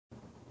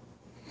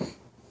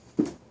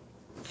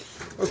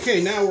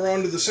Okay, now we're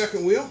on to the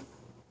second wheel.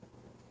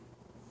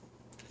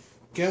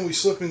 Again, we're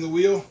slipping the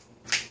wheel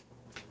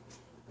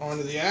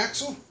onto the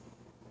axle.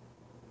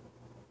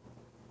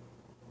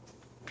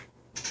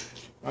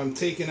 I'm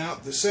taking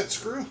out the set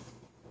screw.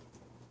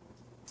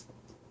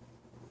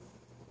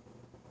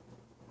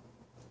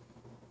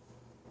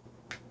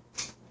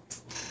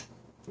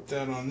 Put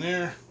that on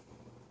there.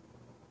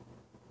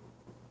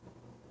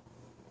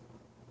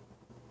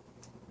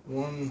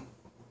 One,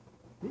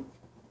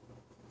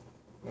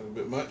 not a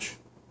bit much.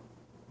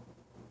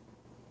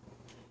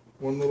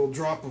 One little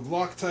drop of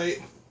Loctite.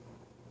 A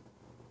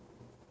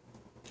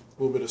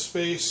little bit of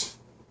space.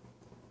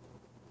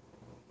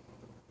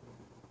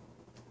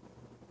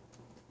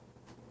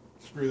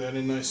 Screw that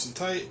in nice and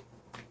tight.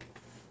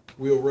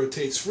 Wheel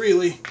rotates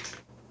freely.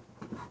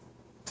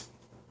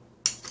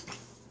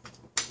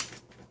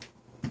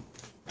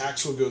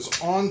 Axle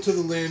goes onto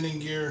the landing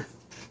gear.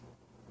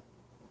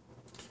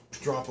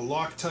 Drop a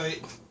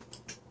Loctite.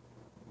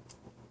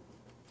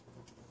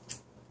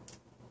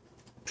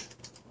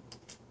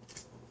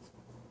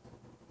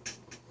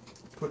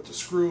 Put the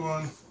screw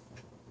on.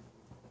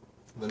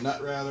 The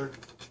nut rather.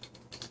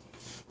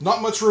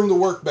 Not much room to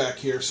work back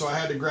here, so I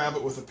had to grab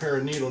it with a pair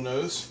of needle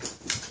nose.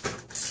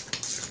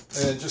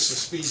 And just to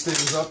speed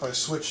things up, I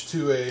switched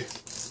to a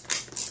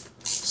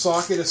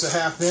socket. It's a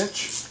 1/2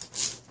 inch.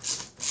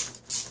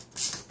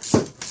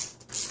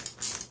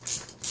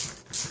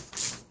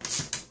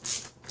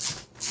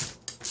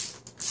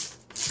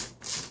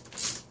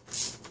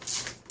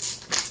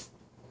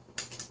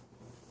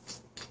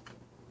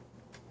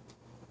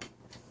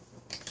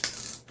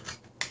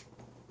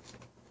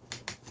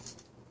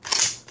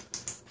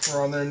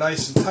 We're on there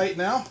nice and tight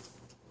now.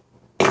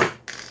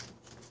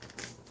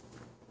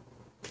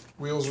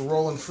 Wheels are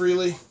rolling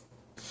freely.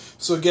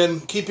 So again,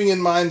 keeping in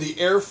mind the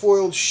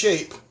airfoiled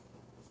shape,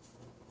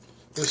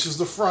 this is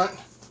the front,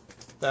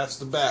 that's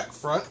the back.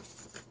 Front.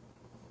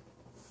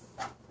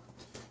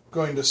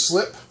 Going to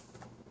slip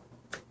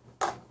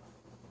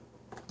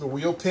the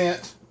wheel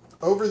pant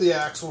over the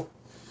axle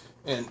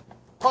and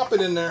pop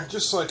it in there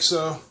just like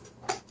so.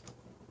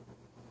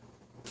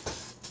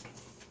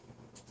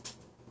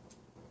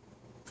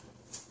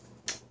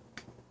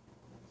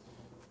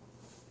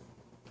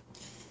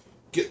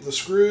 Get the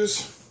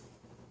screws,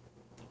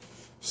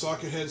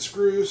 socket head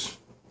screws,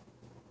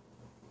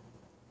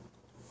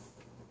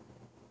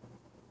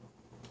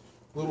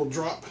 little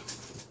drop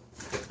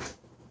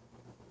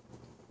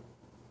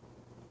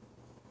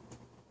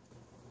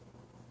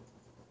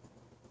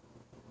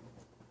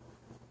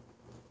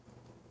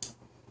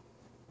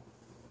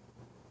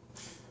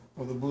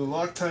with the blue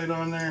Loctite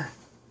on there.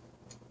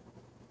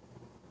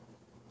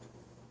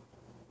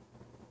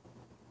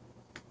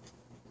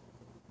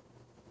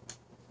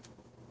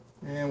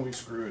 And we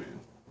screw it in.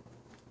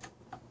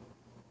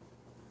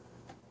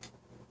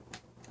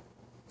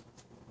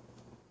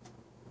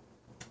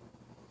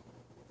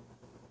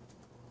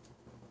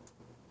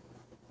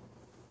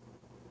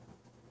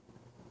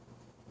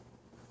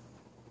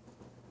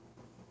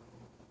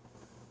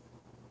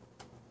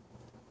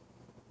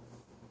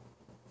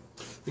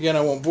 Again,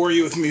 I won't bore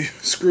you with me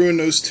screwing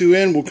those two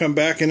in. We'll come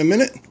back in a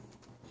minute.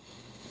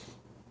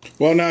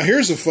 Well, now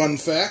here's a fun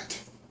fact.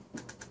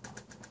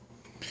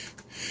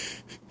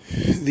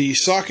 The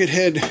socket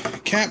head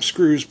cap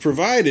screws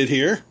provided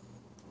here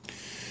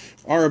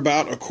are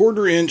about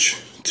 1/4 inch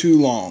too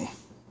long.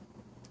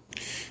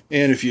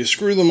 And if you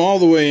screw them all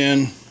the way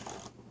in,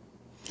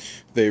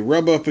 they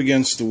rub up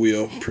against the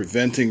wheel,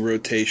 preventing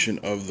rotation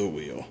of the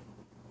wheel.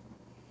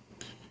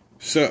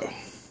 So,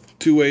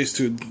 2 ways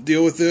to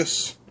deal with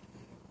this.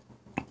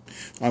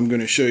 I'm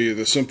going to show you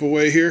the simple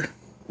way here.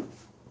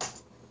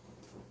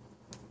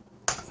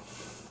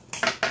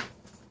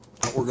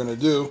 What we're going to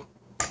do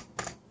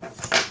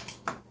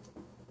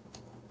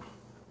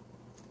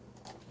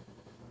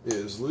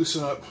is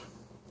loosen up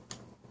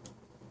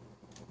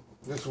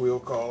this wheel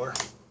collar.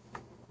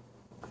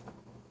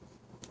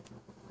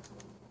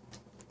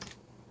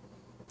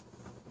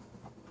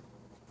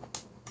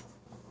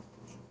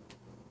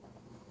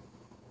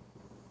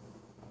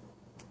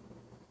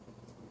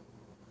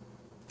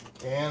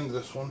 And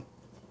this one.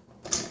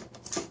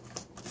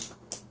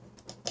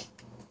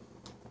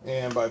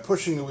 And by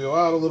pushing the wheel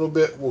out a little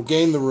bit, we'll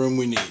gain the room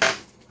we need.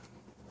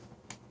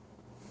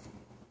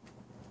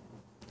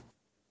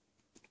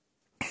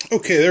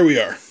 Okay, there we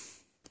are.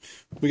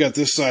 We got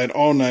this side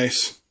all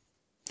nice,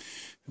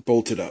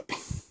 bolted up.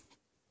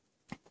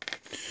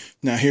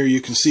 Now here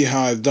you can see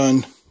how I've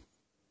done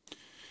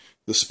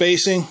the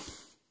spacing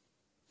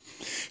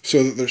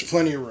so that there's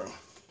plenty of room.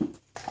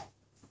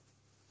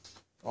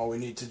 All we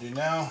need to do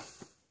now,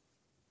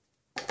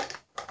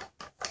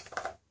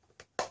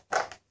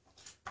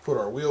 put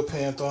our wheel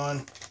pant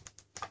on,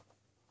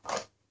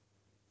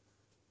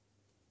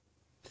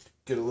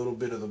 get a little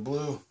bit of the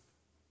blue.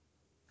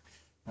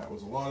 That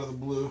was a lot of the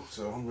blue,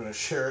 so I'm going to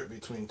share it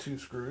between 2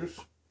 screws.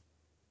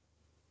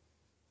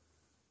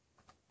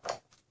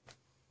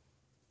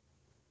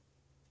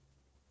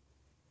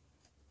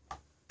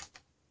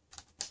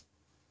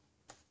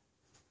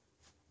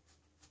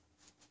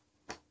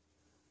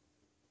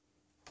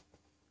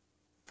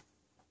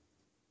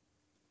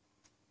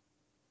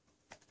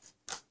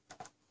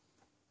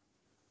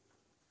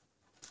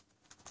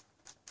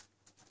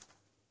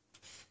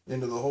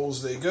 Into the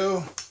holes they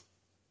go.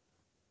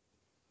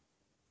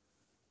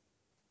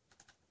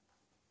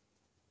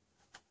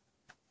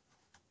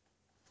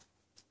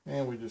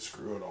 And we just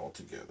screw it all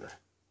together.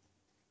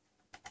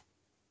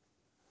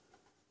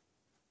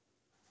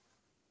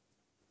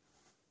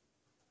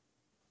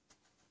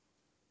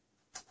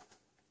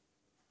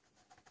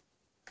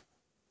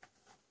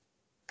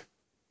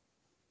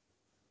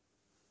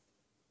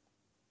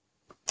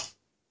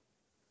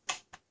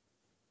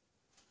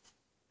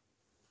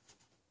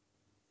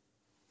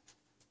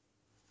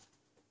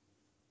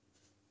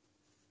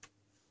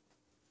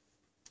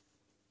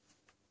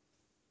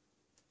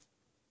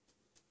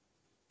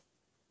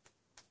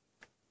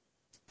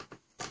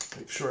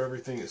 Make sure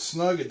everything is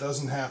snug. It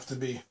doesn't have to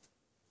be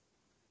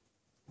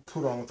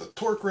put on with a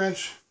torque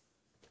wrench.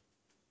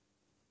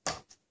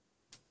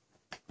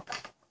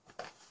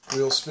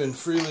 Wheels spin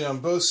freely on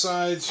both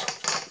sides.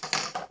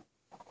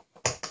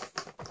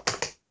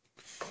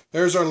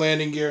 There's our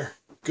landing gear.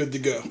 Good to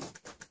go.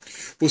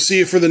 We'll see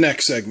you for the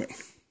next segment.